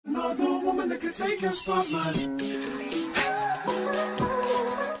another woman that can take your spotlight.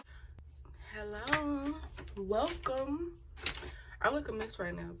 Hello, welcome. I look a mess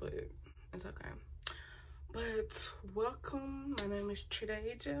right now, but it's okay. But welcome. My name is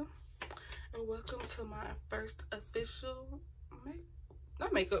Trdejar, and welcome to my first official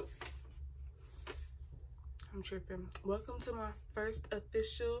makeup. I'm tripping. Welcome to my first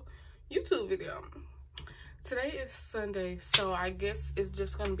official YouTube video. Today is Sunday, so I guess it's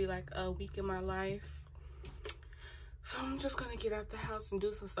just gonna be like a week in my life. So I'm just gonna get out the house and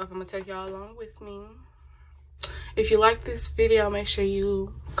do some stuff. I'm gonna take y'all along with me. If you like this video, make sure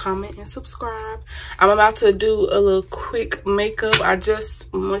you comment and subscribe. I'm about to do a little quick makeup. I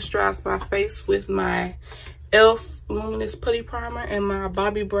just moisturized my face with my e.l.f. Luminous Putty Primer and my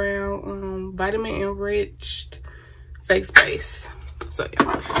Bobbi Brown vitamin enriched face base. So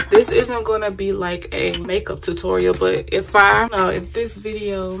yeah, this isn't gonna be like a makeup tutorial, but if this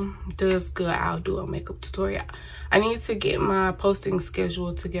video does good, I'll do a makeup tutorial. I need to get my posting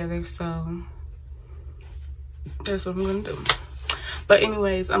schedule together, so that's what I'm gonna do. But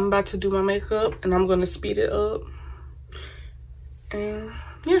anyways, I'm about to do my makeup and I'm gonna speed it up. And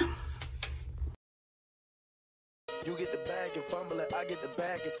yeah. You get the bag and fumble it, I get the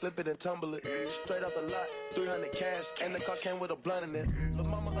bag and flip it and tumble it. Straight off the lot, 300 cash, and the car came with a blunt in it. Lil'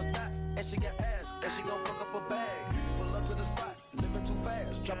 mama a thot, and she got ass, and she gon' fuck up a bag. Pull up to the spot, living too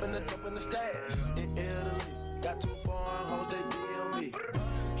fast, dropping the dope in the stash. In Italy, got too foreign hoes, they DM me.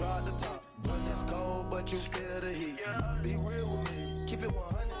 Draw at the top, when it's cold, but you feel the heat. Be real with me, keep it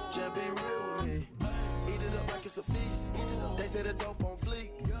 100, just be real with me. Eat it up like it's a feast, they say the dope on fleek.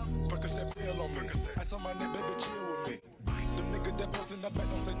 Percocet pill on me. Ice on my neck, baby, chill with me. Them niggas that post in the back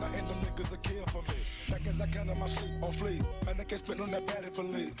don't say nothing, them niggas a kill for me. Back as I count on my sleep on fleek. And I can't spit on that patty for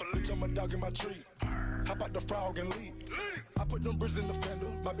leave. Bitch, I'm a dog in my tree. Hop out the frog and leave. I put them bricks in the fender.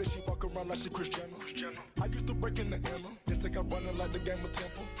 My bitch, she walk around like she Cristiano. I used to break in the Emma. They think I'm running like the game of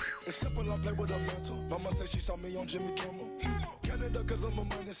Temple. It's simple, I play with a mental. Mama say she saw me on Jimmy Kimmel. Canada, cause I'm a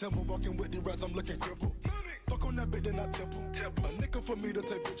money symbol. Walking with the rats, I'm looking crippled. Fuck on that bitch, then I temple. A nickel for me to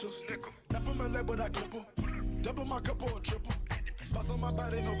take pictures. Not from LA, but I clip her. Double my cup or a triple. Box on my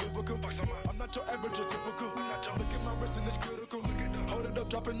body, no biblical. I'm not your average or typical. Look at my wrist and it's critical. Hold it up,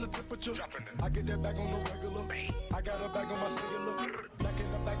 dropping the temperature. I get that bag on the regular. I got a bag on my cellular. Back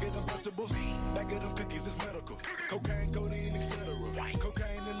in the bag of them vegetables. Back of them cookies, it's medical. Cocaine, codeine, etc.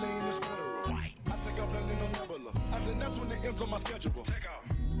 Cocaine and lean is federal. I think I'm landing on Nebula. And then that's when the M's on my schedule.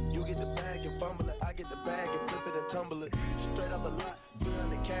 You get the bag and fumble it, I get the bag and flip it and tumble it. Straight off the lot,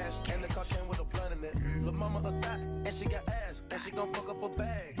 300 cash, and the car came with a blunt in it. Lil' mama a thot, and she got ass, and she gon' fuck up a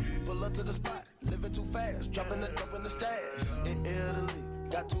bag. Pull up to the spot, living too fast, dropping the dope in the stash. In Italy,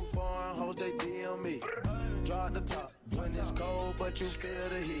 got too foreign hoes, they DM me. Draw at the top, when it's cold, but you feel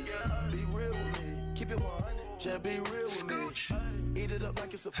the heat. Be real with me, keep it 100, just be real with me. Eat it up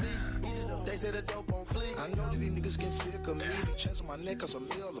like it's a feast. They say the dope on fleek. I know that these niggas get sick of me. The chest on my neck cause a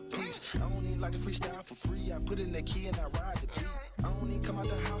meal a piece. I don't even like to freestyle for free. I put in that key and I ride the beat. I don't even come out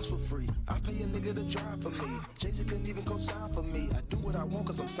the house for free. I pay a nigga to drive for me. Jay-Z couldn't even co-sign for me. I do what I want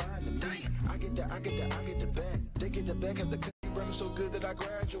cause I'm signed to me. I get the bag. They get the bag cause the country rap so good that I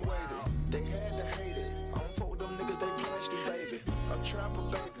graduated. They had to hate it. I don't fuck with them niggas, they plastic, baby. A trapper,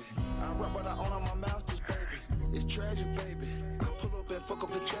 baby. I rap what I own on my masters, baby. It's tragic, baby. I pull up and fuck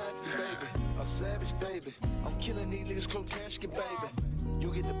up the traffic, baby. A savage, baby. I'm killing these niggas, close casket, baby.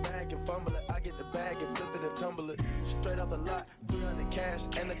 You get the bag and fumble it, I get the bag and flip it and tumble it. Straight off the lot, 300 cash,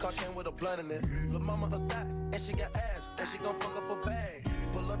 and the car came with a blunt in it. Lil' mama a thot, and she got ass, and she gon' fuck up a bag.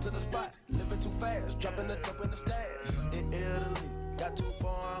 Pull up to the spot, living too fast, dropping the dope in the stash. In Italy, got too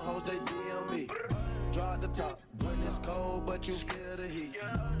foreign hoes, they DM me. Draw at the top, when it's cold, but you feel the heat.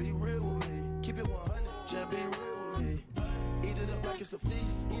 Be real with me, keep it 100, just be real with me. Eat it up like it's a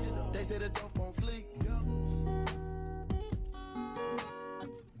feast. They say the dope on fleek.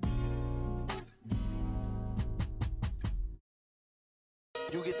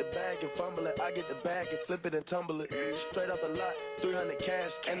 You get the bag and fumble it, I get the bag and flip it and tumble it. Straight off the lot, 300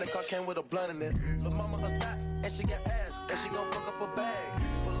 cash, and the car came with a blunt in it. Lil' mama a thot, and she got ass, and she gon' fuck up a bag.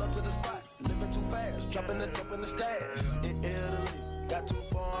 Pull up to the spot, living too fast, dropping the dope in the stash. In Italy, got too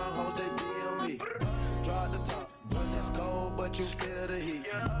foreign hoes, they DM me. Draw at the top, when it's cold, but you feel the heat.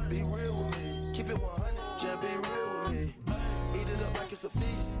 Be real with me, keep it 100, just be real with me. Eat it up like it's a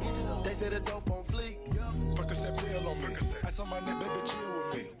feast. They say the dope on fleek. Percocet pill on me. Ice on my neck, baby, chill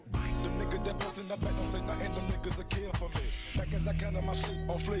with me. Them niggas that post in the back don't say nothing, them niggas a kill for me. Back as I count on my sleep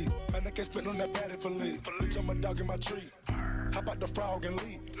on fleek. And I can't spit on that patty for leave. Bitch, I'm a dog in my tree. Hop out the frog and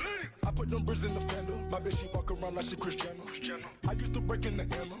leave. I I put them bricks in the fender. My bitch, she walk around like she Cristiano. I used to break in the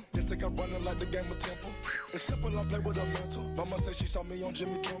hammer. Then take out running like the game of Temple. It's simple, I play with a mental. Mama said she saw me on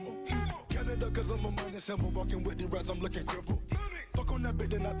Jimmy Kimmel. Canada, cause I'm a money symbol. Walking with the rats, I'm looking crippled. Fuck on that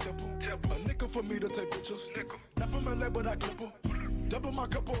bitch, then I temple. A nickel for me to take pictures. Not from LA, but I clip her. Double my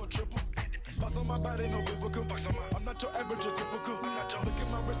cup or a triple. Box on my body, no biblical. I'm not your average or typical. Look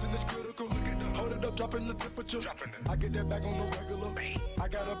at my wrist and it's critical. Hold it up, dropping the temperature. I get that bag on the regular. I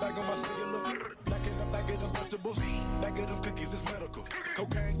got a bag on my cellular. Back in the bag of them vegetables. Bag of them cookies, it's medical.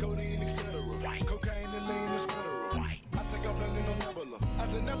 Cocaine, codeine, etc. Cocaine and lean is federal. I take off landing on Nebula. I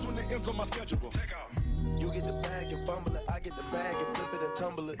think that's when the M's on my schedule. You get the bag and fumble it, I get the bag and flip it and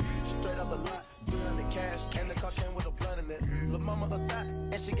tumble it. Straight up the lot, 300 cash, and the car came with a blunt in it. Lil' mama a thot,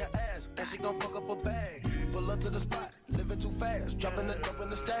 and she got ass, and she gon' fuck up a bag. Pull up to the spot, living too fast, dropping the dope in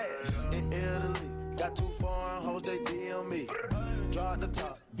the stash. In Italy, got too foreign hoes, they DM me. Draw the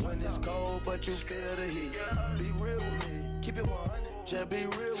top, when it's cold, but you feel the heat. Be real with me, keep it 100, just be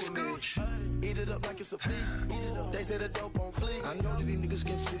real with me. Eat it up like it's a feast. They say the dope on fleek. I know that these niggas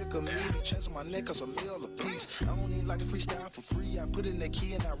get sick of me. The chest on my neck is a meal a piece. I don't even like to freestyle for free. I put in the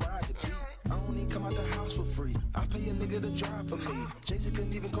key and I ride the beat. I don't even come out the house for free. I pay a nigga to drive for me. Jay-Z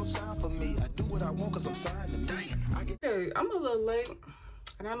couldn't even co-sign for me. I do what I want cause I'm signed to me. Okay, I'm a little late,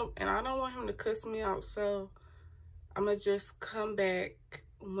 and I don't want him to cuss me out, so I'm gonna just come back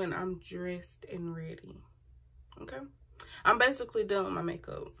when I'm dressed and ready. Okay, I'm basically done with my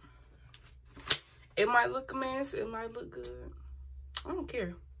makeup. It might look a mess, it might look good. I don't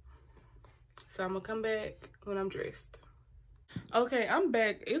care. So I'm gonna come back when I'm dressed. Okay, I'm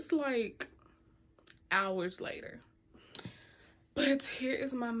back. It's like hours later. But here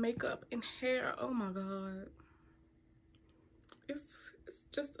is my makeup and hair. Oh my god. It's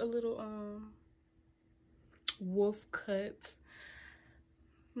just a little wolf cut.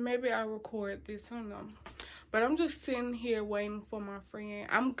 Maybe I'll record this, I don't know. But I'm just sitting here waiting for my friend.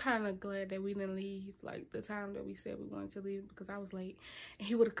 I'm kind of glad that we didn't leave like the time that we said we wanted to leave, because I was late and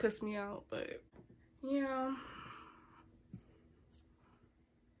he would have cussed me out. But yeah,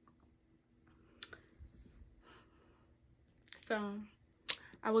 so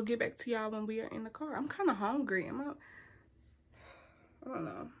I will get back to y'all when we are in the car. I'm kind of hungry. I don't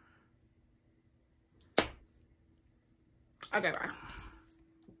know. Okay, bye.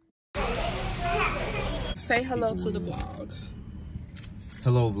 Say hello to the vlog.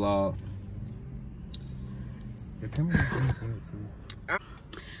 Hello, vlog.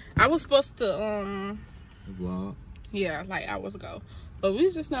 I was supposed to Vlog. yeah, like hours ago, but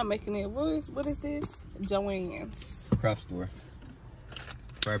we just not making it. What is this? Joann's Craft store.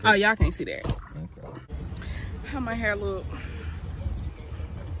 Oh, y'all can't see that. Okay. How my hair look?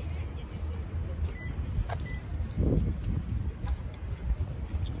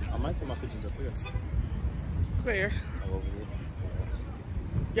 I might take my pictures up here. Where? Over here.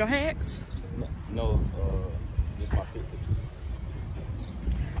 Your hats? No, just my pictures.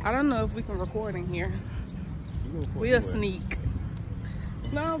 I don't know if we can record in here. We'll sneak.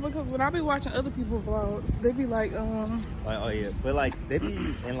 No, because when I be watching other people's vlogs, they be like, oh yeah, but like they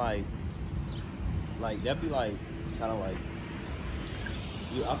be in like that be like kind of like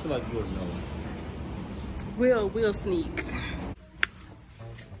you. I feel like you would know. We'll sneak.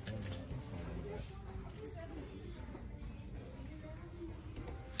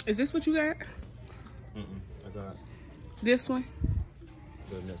 Is this what you got? I got this one.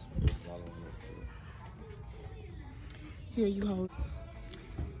 the next one. This smaller one. Here, you hold.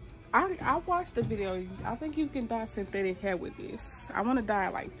 I watched the video. I think you can dye synthetic hair with this. I want to dye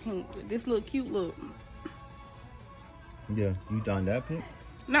it like pink with this little cute look. Yeah, you done that pink?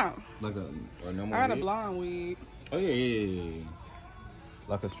 No. Like a normal. I got a blonde wig. Oh yeah.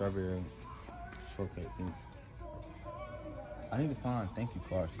 Like a strawberry shortcut pink. I need to find thank you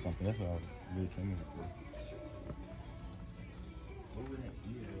cards or something. That's what I was really came here for.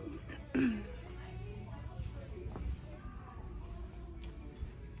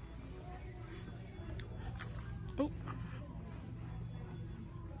 Oh.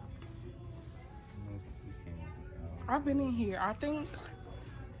 I've been in here. I think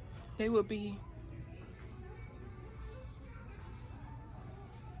they would be.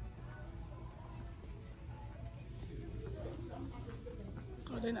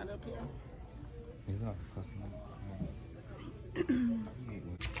 Oh, they're not up here. It's not custom.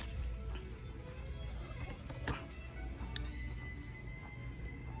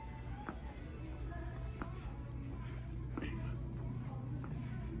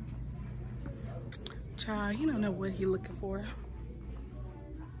 Child, he don't know what he looking for.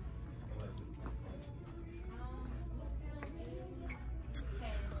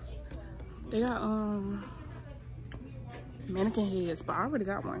 They got mannequin heads, but I already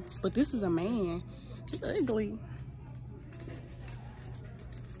got one. But this is a man. He's ugly.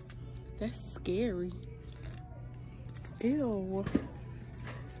 That's scary. Ew.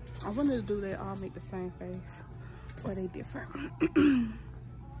 I wanted to do that all make the same face. Or they different.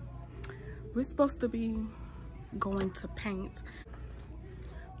 We're supposed to be going to paint.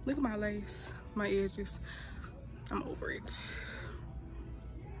 Look at my lace, my edges. I'm over it.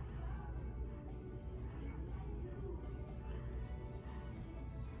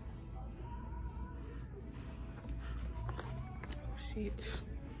 Shit.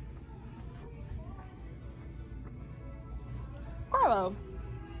 Carlo.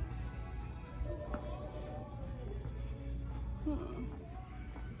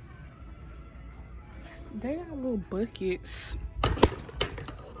 They got little buckets.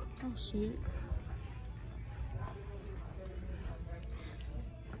 Oh shit.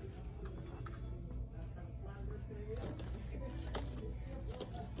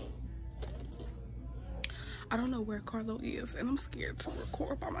 I don't know where Carlo is, and I'm scared to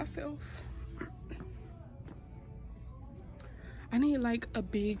record by myself. I need like a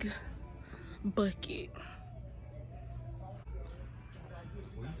big bucket.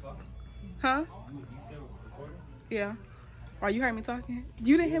 Huh? Yeah. Oh, you heard me talking?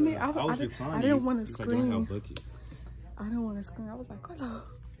 You didn't hear me? I didn't want to scream. I didn't want to scream. I was like, Carlo.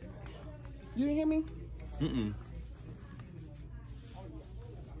 You didn't hear me? Mm-mm.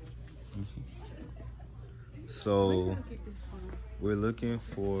 So we're looking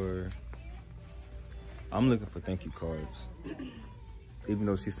for, I'm looking for thank you cards. Even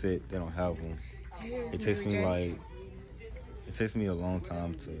though she said they don't have them. It takes me a long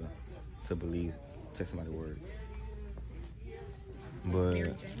time to believe, take somebody's words.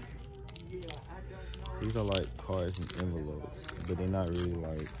 But these are like cards and envelopes, but they're not really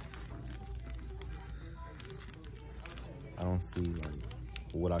like, I don't see like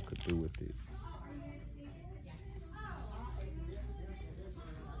what I could do with it.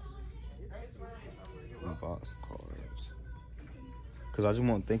 Box cards, cause I just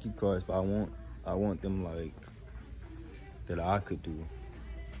want thank you cards, but I want them like that I could do,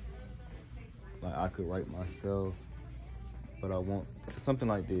 like I could write myself, but I want something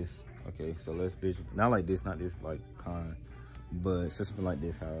like this. Okay, so let's visual, not like this, not this like kind, but something like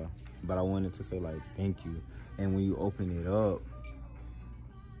this, how, but I wanted to say like thank you, and when you open it up,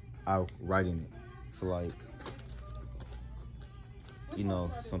 I write in it, so like, you know,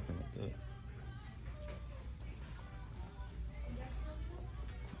 something like that.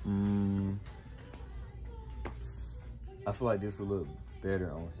 I feel like this would look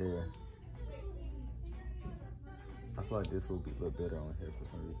better on hair. I feel like this will be look better on hair for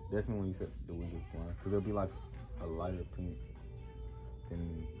some reason. Definitely when you set the wig is blonde, because it'll be like a lighter pink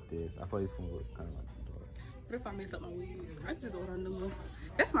than this. I feel like this one will look kind of like dark. What if I mess up my wig? I just order a new one.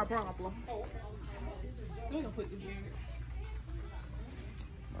 That's my problem. I'm gonna put this here.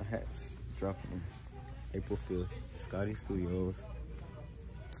 My hat's dropping April 5th, Viscottistudios.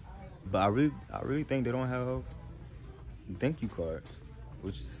 But I really think they don't have thank you cards,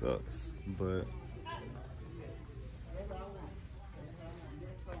 which sucks. But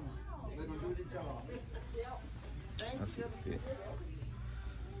that's a fit.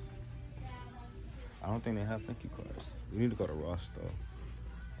 I don't think they have thank you cards. We need to go to Ross though.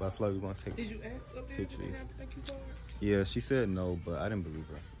 But I feel like we're gonna take Did you ask up there pictures. if they have thank you cards? Yeah, she said no, but I didn't believe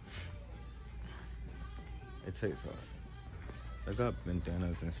her. It takes I got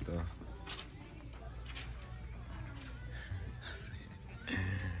bandanas and stuff. I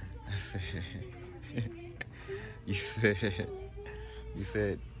said, you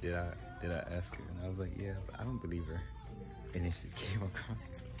said, did I ask her? And I was like, yeah, but I don't believe her. And then she came across.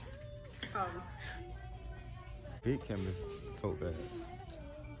 Oh. Big cameras tote bag.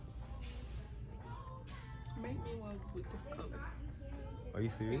 Make me one with this color. Are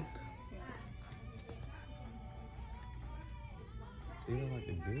you serious? These are like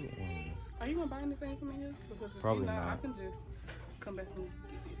the big ones. Are you gonna buy anything from here? Because if Probably you're not, not. I can just come back and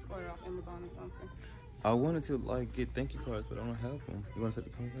get these, order off Amazon or something. I wanted to like get thank you cards, but I don't have them. You want to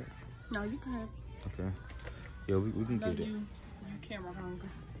set the camera back? No, you can have. Okay. Yeah, we can get it. You camera hungry.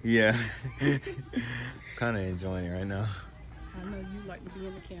 Yeah. Kind of enjoying it right now. I know you like to be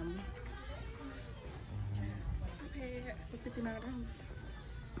in the camera. I paid for $59.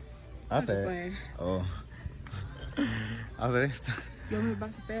 I'm just playing. Oh. I was like, you want me to buy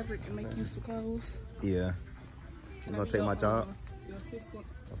some fabric and make you some clothes? yeah. Can You I gonna be take my job? Your assistant?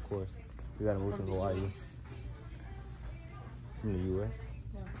 Of course. We gotta move to From the Hawaii. US? From the US?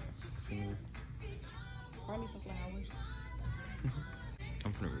 Yeah. I need some flowers.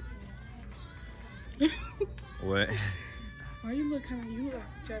 I'm gonna What? Why you look kind of, you look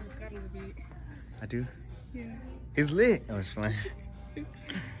like Travis Scott a little bit. I do? Yeah. It's lit. Oh, it's fine.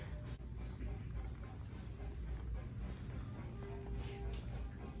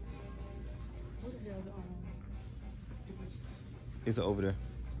 What the hell? It's over there.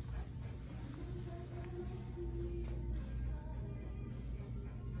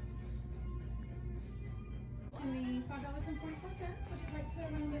 $5.44. Would you like to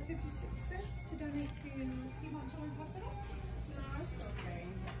round up 56 cents to donate to Piedmont Children's Hospital? No, it's okay.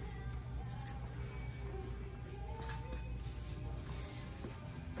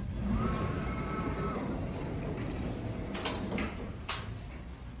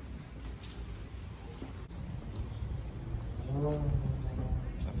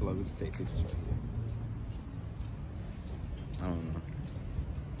 I feel like we can take pictures right here. I don't know.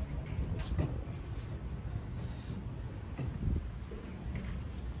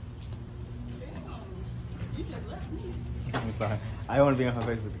 You just left me. I'm sorry. I don't want to be on her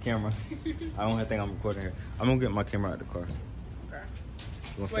face with the camera. I don't think I'm recording her. I'm gonna get my camera out of the car. Okay.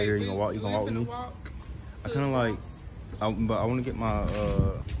 You wanna stay here? You gonna walk? You gonna walk with me? I kind of like, but I want to get my. I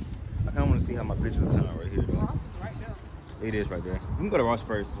kind of want to see how my pictures turn out right here though. Ross is right there. It is right there. We can go to Ross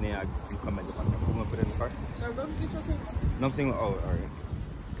first, and then I can come back and get my camera. You wanna put it in the car? No, go get your picture. No, I'm saying. Oh, all right.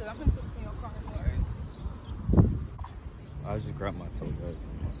 Cause I'm gonna put it in your car first. I just grab my toe back.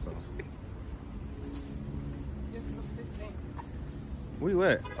 So. Just look at this thing. Where you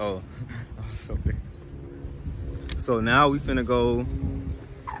at? Oh, so big. So now we finna go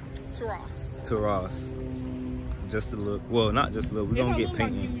To Ross. to Ross. Just to look. Well, not just to look. We're gonna get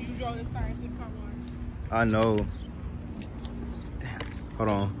painting. Like you draw this sign to the car line. I know. Damn. Hold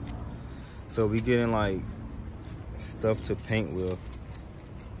on. So we getting like stuff to paint with.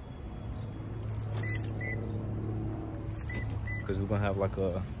 Cause we're gonna have like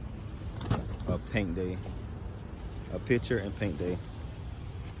a paint day. A picture and paint day.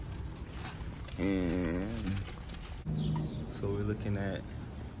 And so we're looking at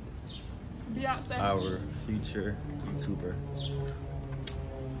Beyonce. our future YouTuber.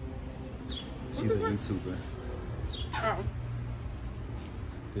 She's a YouTuber. Oh.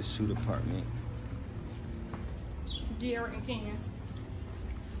 The shoe department. Garrett and Ken.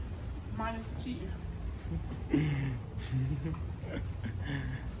 Minus the cheater.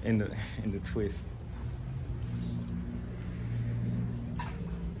 in the twist.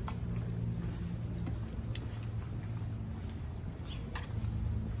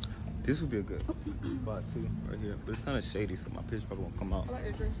 This would be a good spot too, right here. But it's kind of shady, so my picture probably won't come out I like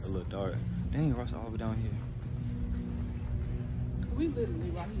the dress. a little dark. Dang, Ross all the way down here. We literally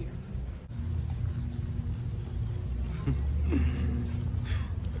right here.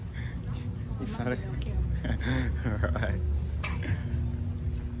 You saw it? Alright.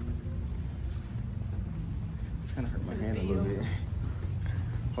 It's gonna hurt my hand a little bit.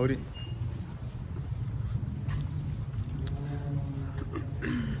 Hold it.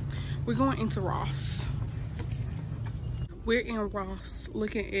 We're going into Ross. We're in Ross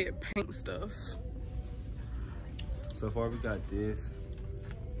looking at paint stuff. So far we got this,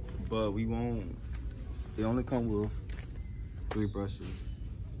 but we won't, it only come with 3 brushes.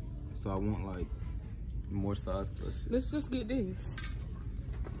 So I want like more size brushes. Let's just get this.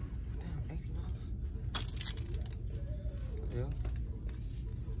 Damn, $18. Yeah.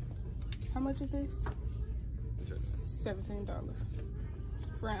 How much is this? Just, $17.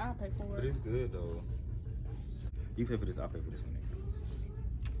 Friend, I'll pay for but it. it's good though. You pay for this, I'll pay for this one.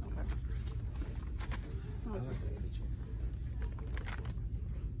 Okay. How I much like is that picture.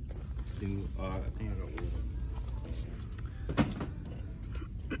 Then, I think I got wood.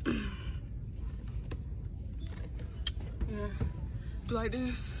 Yeah. Do like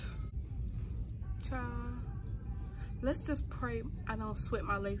this. Child. Let's just pray I don't sweat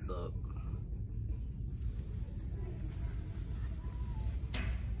my lace up.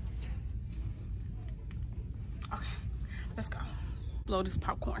 Okay. Let's go. Blow this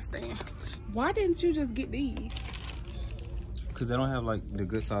popcorn stand. Why didn't you just get these? Cause they don't have like the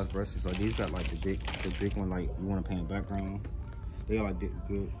good size brushes. So these got like the big one. Like you want to paint a background. They got like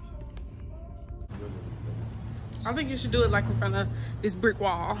good. I think you should do it like in front of this brick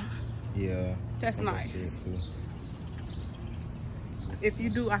wall. Yeah. That's nice. If you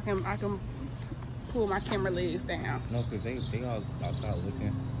do, I can pull my camera legs down. No, cause they all outside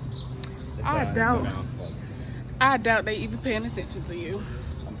looking. I doubt they even paying attention to you.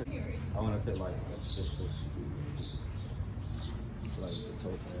 I want to take like this like the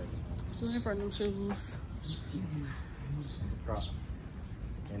toe pad. Looking for them shoes. Drop.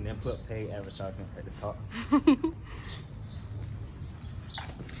 And then put paid advertisement at the top.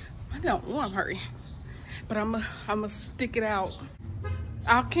 I don't want hurry, but I'ma stick it out.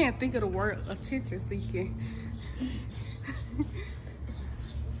 I can't think of the word attention seeking.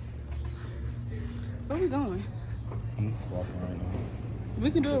 Where we going? I'm just walking right now.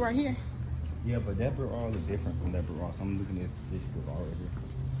 We can do it right here. Yeah, but that brick wall is different from that brick wall. So I'm looking at this brick wall right here.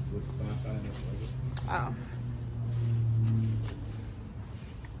 With the sunshine and stuff. Oh.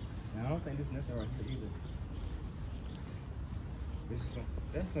 Now, I don't think this is nothing right here either.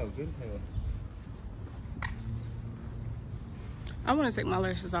 That smells good as hell. I want to take my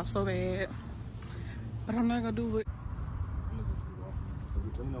lashes off so bad, but I'm not gonna do it.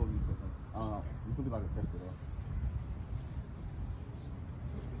 Let me know what you think. It's gonna be like a test it off.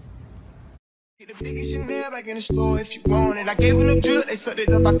 Get the biggest Chanel back in the store if you want it. I gave them the drip, they sucked it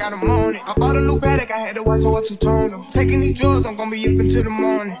up, I got them on it. I bought a new Patek, I had to watch so I two-toned them. Taking these drugs, I'm gonna be up until the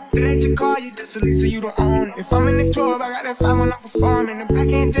morning. If it ain't your car, you just at least so you don't own it. If I'm in the club, I got that fire when I'm performing. The back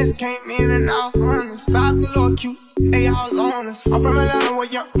end just came in and out honest. Vibes galore cute, they all on us. I'm from Atlanta where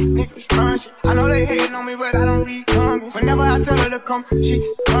young niggas run shit. I know they hating on me, but I don't read comments. Whenever I tell her to come,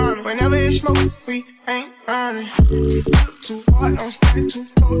 she coming. Whenever it's smoke, we ain't running. Too hard, don't stay too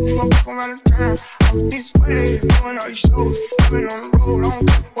close. You gon' fuck around the town. I'm this way, doing all these shows. I've been on the road, I don't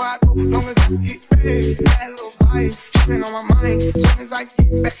care where I go, long as I get paid. That little vibe, shipping on my mind. Soon as I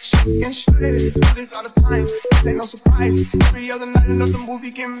get back, shit and shit. Do this all the time, this ain't no surprise. Every other night, another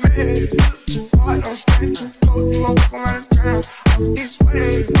movie get made. Too hard, don't stay too close. You gon' fuck around the town. I'm this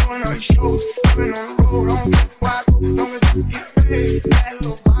way, doing all these shows. I've been on the road, I don't care where I go, long as I get paid. That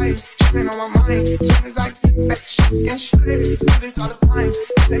little vibe, shipping on my mind. Soon as I get back, shit and shit. Do this all the time,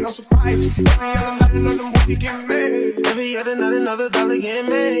 this ain't no surprise. Every other night, another movie get made. Every other night, another dollar get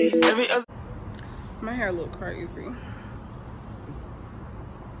made. Every other. My hair look crazy.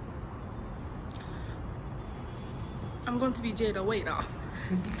 I'm going to be Jada. Wait off.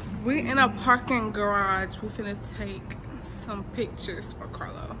 We're in a parking garage. We're finna take some pictures for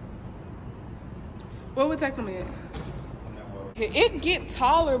Carlo. Where we taking them in? It get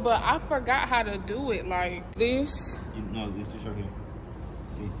taller, but I forgot how to do it like this. No, this is right here.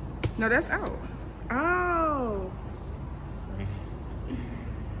 See? No, that's out. Oh.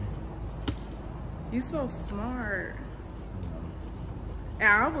 You so smart. And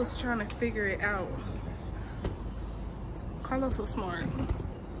I was trying to figure it out. Carlos so smart.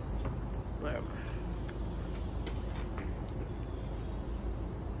 But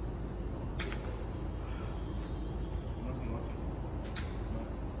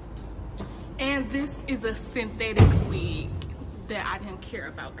and this is a synthetic wig that I didn't care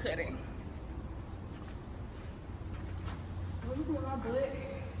about cutting. What are you doing, my butt?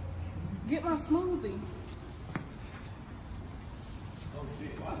 Get my smoothie. Oh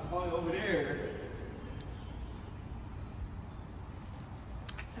shit, why is it falling over there?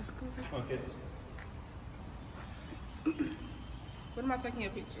 That's good. Okay. When am I taking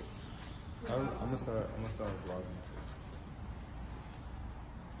your pictures? I'm gonna start vlogging.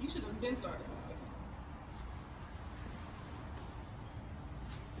 You should have been started.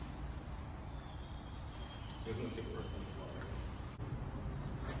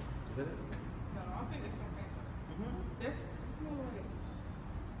 Is that it? No, I think it's champagne. That's no way.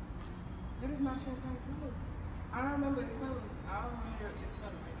 That is not champagne colors. I don't remember it smelling. I don't remember it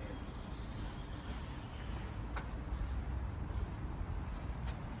smelling like that.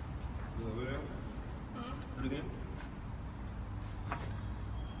 You over there? Do it again.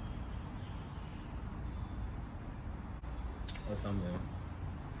 Or thumbnail.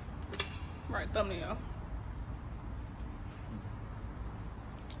 Right, thumbnail.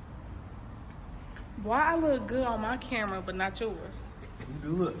 Why I look good on my camera but not yours? You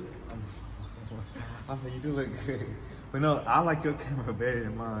do look. I say you do look good. But no, I like your camera better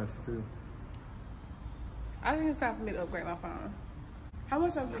than mine too. I think it's time for me to upgrade my phone. How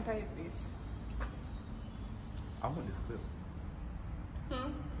much are you getting paid for this? I want this clip.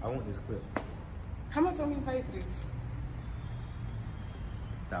 Hmm? I want this clip. How much are you getting paid for this?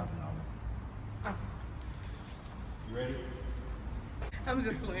 $1,000. Oh. You ready? I'm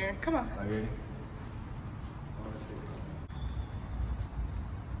just playing. Come on. Are you ready?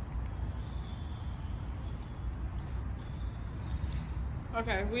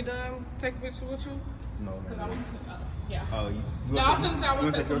 Okay, we done take a picture with you? No, no. Yeah. Oh, you No, I was gonna say I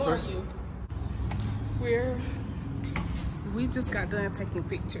want to take some more first? of you. We just got done taking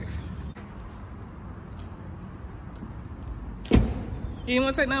pictures. You didn't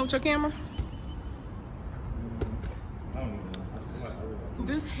want to take none with your camera? I don't even know.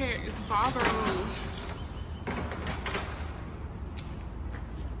 This hair is bothering me.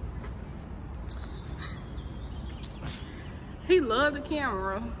 He loved the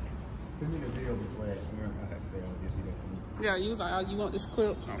camera. Send me the video before that. Remember I had to say, oh, this video for me. Yeah, you was like, oh, you want this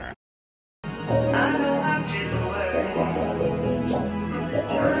clip? Okay.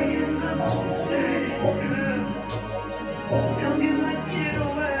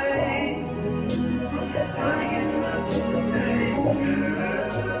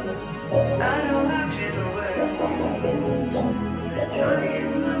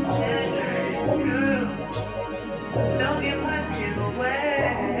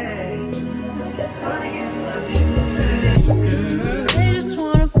 They just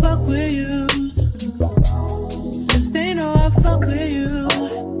wanna fuck with you, 'cause they know I fuck with you.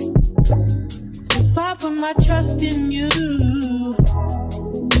 If I put my trust in you,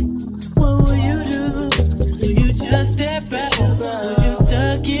 what will you do? Will you just step back? Will you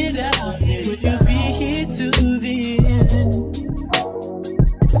duck it out? Will you be here to the end?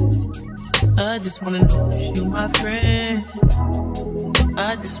 I just wanna know if you my friend.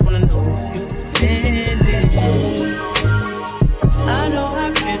 I just wanna know if you pretending. I know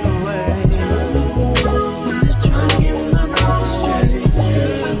I've been away. I'm just trying to get my mind straight.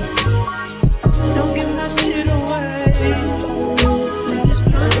 Don't give my shit away. I'm just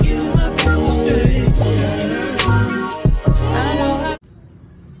trying to get my mind straight. I know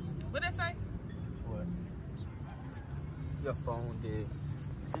What'd that say? What? Your phone did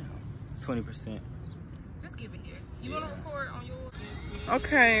 20%. Just give it here. You want to record on yours?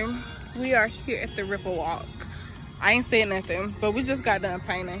 Okay, we are here at the River Walk. I ain't saying nothing, but we just got done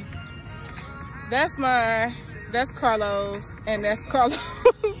painting. That's Carlos, and that's Carlos.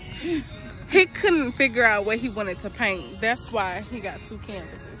 He couldn't figure out what he wanted to paint. That's why he got two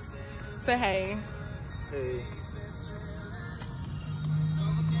canvases. Say hey. Hey.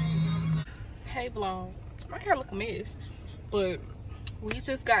 Hey vlog. My hair look a mess, but we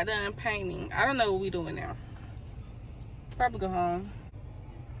just got done painting. I don't know what we doing now. Probably go home,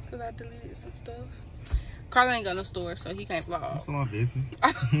 cause I deleted some stuff. Carla ain't got no store, so he can't vlog. That's my business.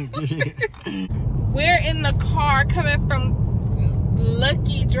 We're in the car coming from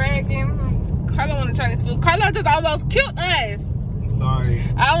Lucky Dragon. Carla wanted Chinese food. Carla just almost killed us. I'm sorry.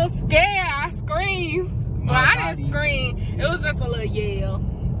 I was scared. I screamed. My Well, I body. didn't scream. It was just a little yell.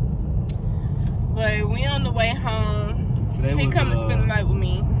 But we on the way home. Today He was, come to spend the night with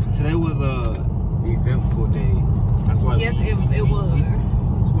me. Today was a eventful day. That's why. Yes, it was.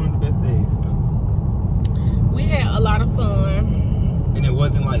 It's one of the best days. We had a lot of fun. And it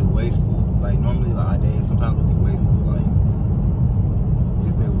wasn't like wasteful. Like normally our days sometimes would be wasteful. Like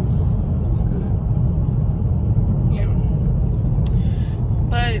this day was good. Yeah.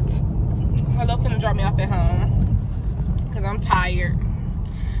 But Hello finna drop me off at home. Cause I'm tired.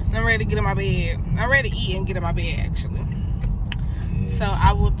 And I'm ready to get in my bed. I'm ready to eat and get in my bed actually. Yeah. So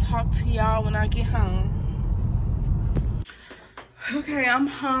I will talk to y'all when I get home. Okay, I'm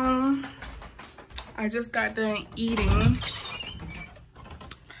home. I just got done eating.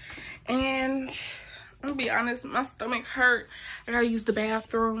 And I'm gonna be honest, my stomach hurt. I gotta use the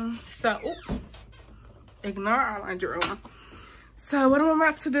bathroom. So, ignore our laundry room. So what I'm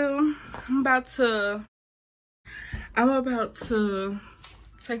about to do, I'm about to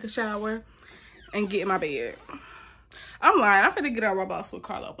take a shower and get in my bed. I'm lying, I'm finna get on Roblox with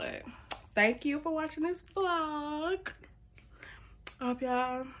Carlo, but thank you for watching this vlog. I hope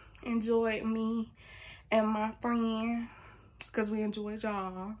y'all enjoyed me and my friend, because we enjoyed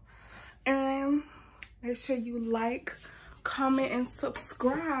y'all. And make sure you like, comment, and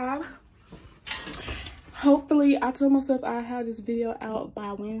subscribe. Hopefully, I told myself I had this video out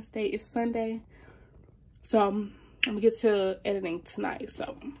by Wednesday. It's Sunday. So I'm gonna get to editing tonight.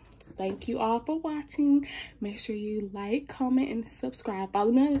 So thank you all for watching. Make sure you like, comment, and subscribe.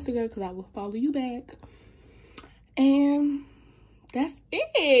 Follow me on Instagram because I will follow you back. And that's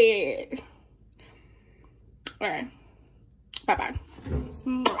it. All right. Bye-bye.